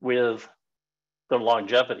with the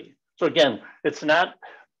longevity. So again, it's not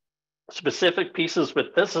specific pieces,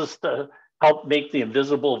 but this is to help make the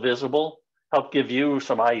invisible visible, help give you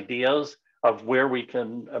some ideas of where we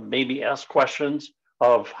can maybe ask questions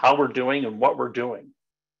of how we're doing and what we're doing.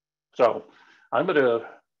 So I'm going to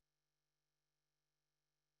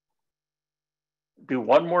do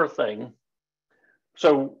one more thing.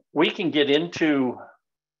 So we can get into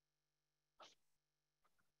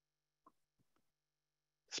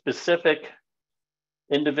specific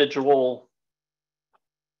individual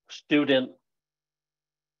student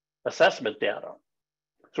assessment data.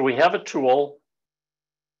 So we have a tool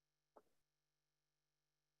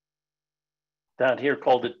down here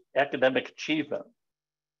called Academic Achievement.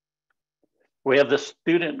 We have the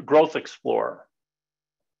Student Growth Explorer.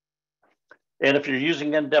 And if you're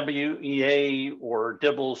using NWEA or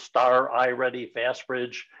Dibble, Star, iReady,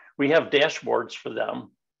 FastBridge, we have dashboards for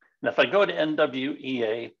them. And if I go to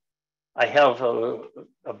NWEA, I have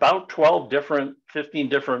about 15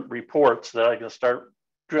 different reports that I can start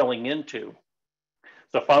drilling into.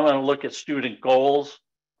 So if I want to look at student goals,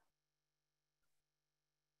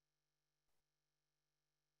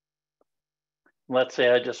 let's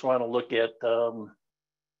say I just want to look at the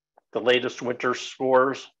latest winter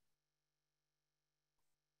scores.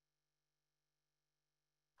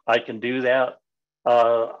 I can do that.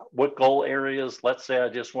 What goal areas? Let's say I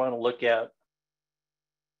just want to look at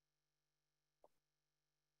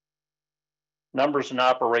numbers and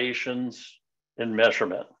operations and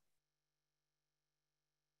measurement.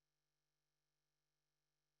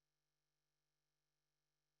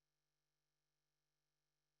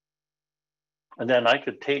 And then I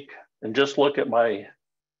could take and just look at my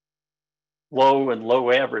low and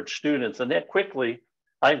low average students, and that quickly,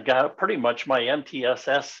 I've got pretty much my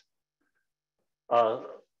MTSS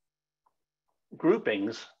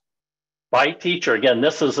groupings by teacher. Again,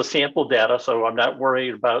 this is a sample data, so I'm not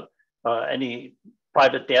worried about any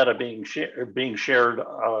private data being shared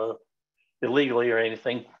illegally or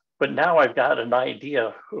anything. But now I've got an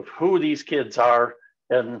idea of who these kids are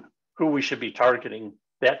and who we should be targeting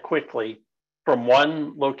that quickly from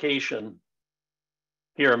one location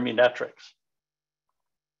here in Munetrix.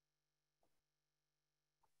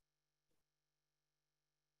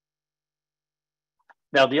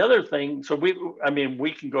 Now, the other thing, so we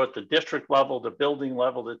can go at the district level, the building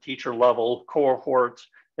level, the teacher level, cohorts,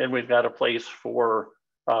 and we've got a place for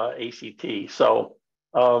ACT. So,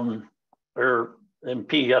 or in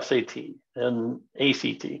PSAT and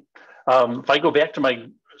ACT. If I go back to my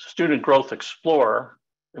Student Growth Explorer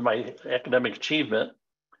and my academic achievement,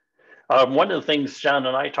 one of the things John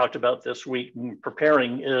and I talked about this week in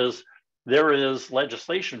preparing is there is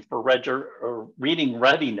legislation for reading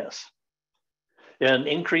readiness and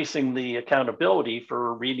increasing the accountability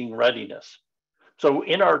for reading readiness. So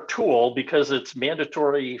in our tool, because it's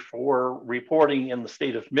mandatory for reporting in the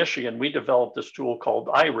state of Michigan, we developed this tool called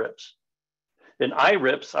IRIPs. And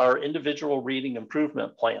IRIPs are individual reading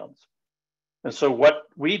improvement plans. And so what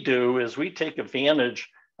we do is we take advantage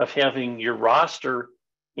of having your roster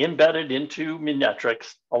embedded into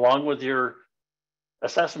Munetrix along with your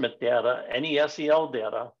assessment data, any SEL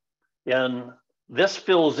data, and this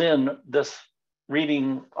fills in this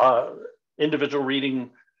reading, individual reading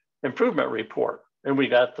improvement report. And we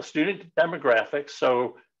got the student demographics.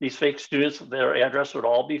 So these fake students, their address would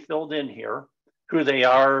all be filled in here, who they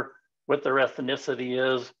are, what their ethnicity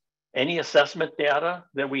is, any assessment data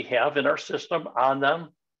that we have in our system on them,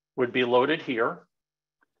 would be loaded here.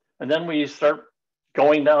 And then we start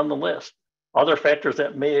going down the list, other factors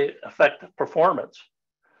that may affect performance.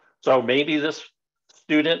 So maybe this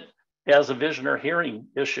student has a vision or hearing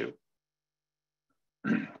issue.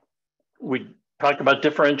 We talk about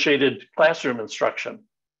differentiated classroom instruction.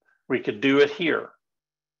 We could do it here.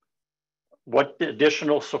 What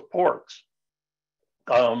additional supports?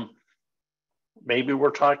 Maybe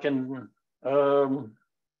we're talking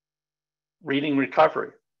reading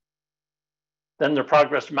recovery. Then the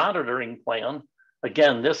progress monitoring plan.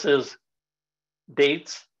 Again, this is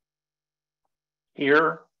dates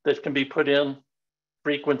here that can be put in,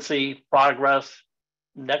 frequency, progress,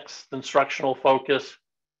 next instructional focus.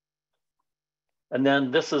 And then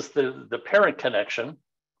this is the parent connection.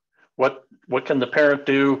 What can the parent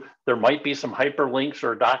do? There might be some hyperlinks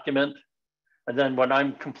or a document. And then when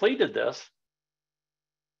I'm completed this,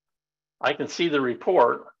 I can see the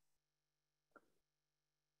report.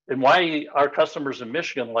 And why our customers in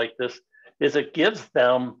Michigan like this is it gives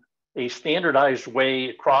them a standardized way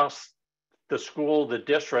across the school, the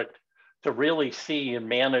district, to really see and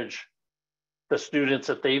manage the students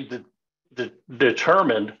that they've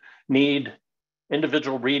determined need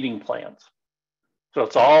individual reading plans. So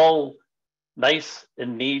it's all nice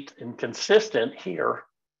and neat and consistent here.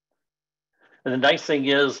 And the nice thing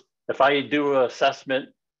is, if I do an assessment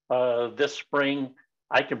this spring,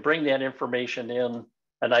 I can bring that information in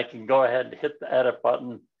and I can go ahead and hit the edit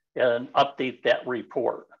button and update that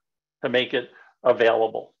report to make it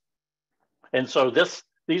available. And so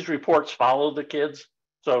these reports follow the kids.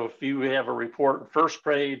 So if you have a report in first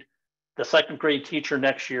grade, the second grade teacher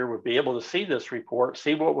next year would be able to see this report,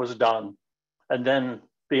 see what was done, and then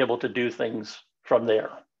be able to do things from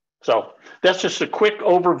there. So that's just a quick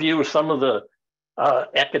overview of some of the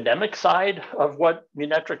academic side of what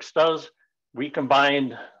Munetrix does. We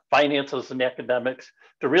combined finances and academics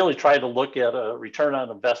to really try to look at a return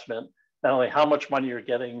on investment, not only how much money you're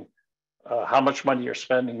getting, how much money you're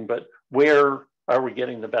spending, but where are we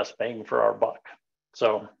getting the best bang for our buck?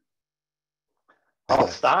 So I'll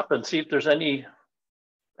stop and see if there's any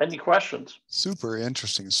questions. Super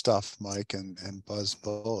interesting stuff, Mike and Buzz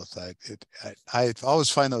both. I always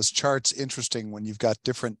find those charts interesting when you've got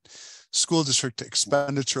different school district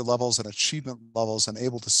expenditure levels and achievement levels and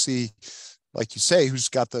able to see, like you say, who's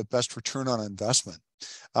got the best return on investment.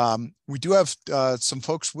 We do have some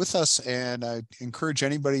folks with us, and I encourage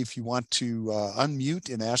anybody, if you want to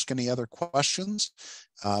unmute and ask any other questions,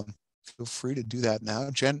 feel free to do that now.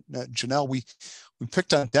 Janelle, we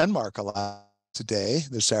picked on Denmark a lot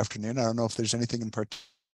this afternoon. I don't know if there's anything in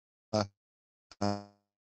particular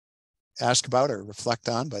ask about or reflect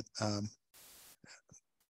on, but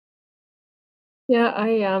yeah,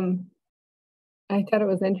 I thought it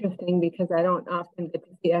was interesting because I don't often get to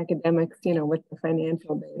see academics, with the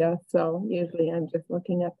financial data. So usually I'm just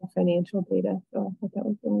looking at the financial data. So I thought that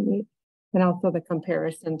was really neat. And also the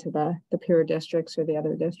comparison to the peer districts or the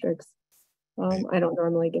other districts. I don't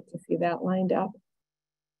normally get to see that lined up.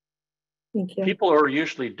 Thank you. People who are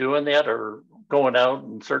usually doing that are going out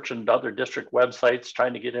and searching other district websites,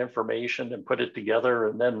 trying to get information and put it together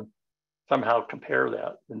and then somehow compare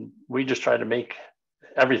that. And we just try to make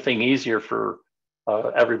everything easier for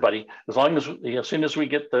everybody. As long as, as soon as we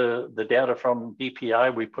get the data from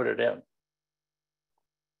DPI, we put it in.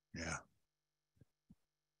 Yeah.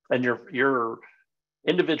 And your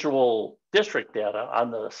individual district data on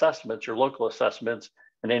the assessments, your local assessments,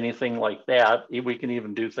 and anything like that, we can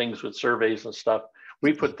even do things with surveys and stuff.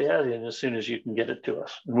 We put that in as soon as you can get it to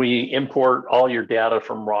us. We import all your data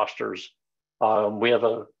from rosters. We have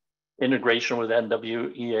a integration with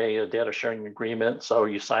NWEA, a data sharing agreement. So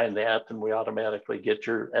you sign that and we automatically get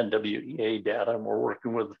your NWEA data. And we're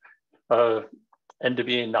working with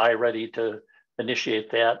NWEA and I ready to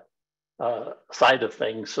initiate that side of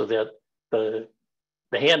things so that the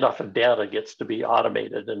handoff of data gets to be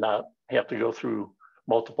automated and not have to go through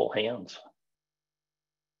multiple hands.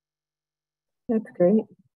 That's great.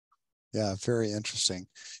 Yeah, very interesting.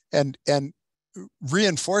 And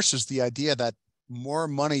reinforces the idea that more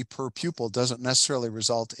money per pupil doesn't necessarily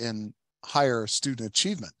result in higher student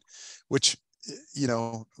achievement, which,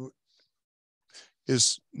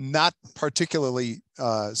 is not particularly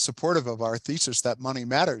supportive of our thesis that money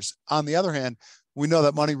matters. On the other hand, we know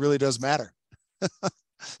that money really does matter.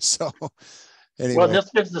 So anyway. Well, this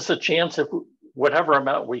gives us a chance, if whatever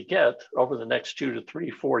amount we get over the next 2 to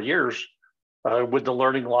 3, 4 years with the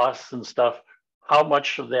learning loss and stuff, how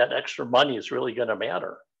much of that extra money is really going to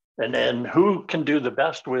matter? And then who can do the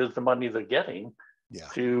best with the money they're getting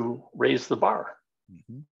to raise the bar?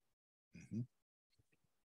 Mm-hmm. Mm-hmm.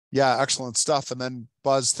 Yeah, excellent stuff. And then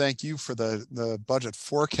Buzz, thank you for the budget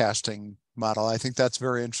forecasting model. I think that's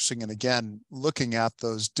very interesting. And again, looking at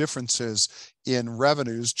those differences in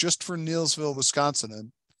revenues just for Neillsville, Wisconsin,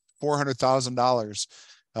 and $400,000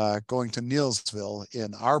 going to Neillsville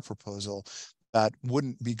in our proposal that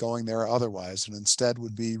wouldn't be going there otherwise, and instead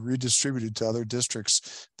would be redistributed to other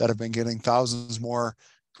districts that have been getting thousands more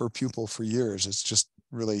per pupil for years. It's just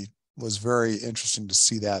really was very interesting to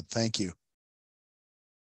see that. Thank you.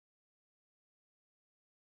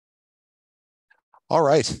 All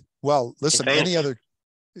right. Well, listen, any other,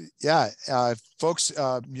 folks,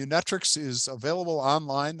 Munetrix is available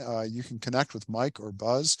online. You can connect with Mike or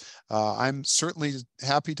Buzz. I'm certainly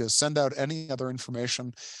happy to send out any other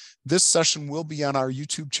information. This session will be on our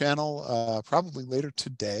YouTube channel probably later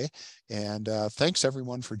today. And thanks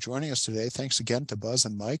everyone for joining us today. Thanks again to Buzz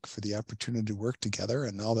and Mike for the opportunity to work together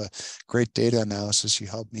and all the great data analysis you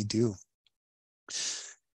helped me do.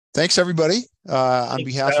 Thanks everybody on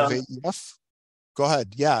behalf of AEF. Go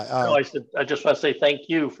ahead. Yeah. No, I just want to say thank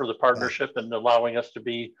you for the partnership and allowing us to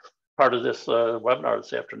be part of this webinar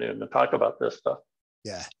this afternoon and talk about this stuff.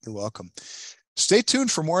 Yeah, you're welcome. Stay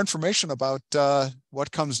tuned for more information about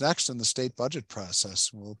what comes next in the state budget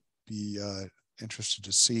process. We'll be interested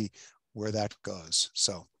to see where that goes.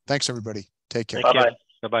 So thanks, everybody. Take care. Bye-bye.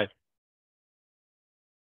 Bye-bye.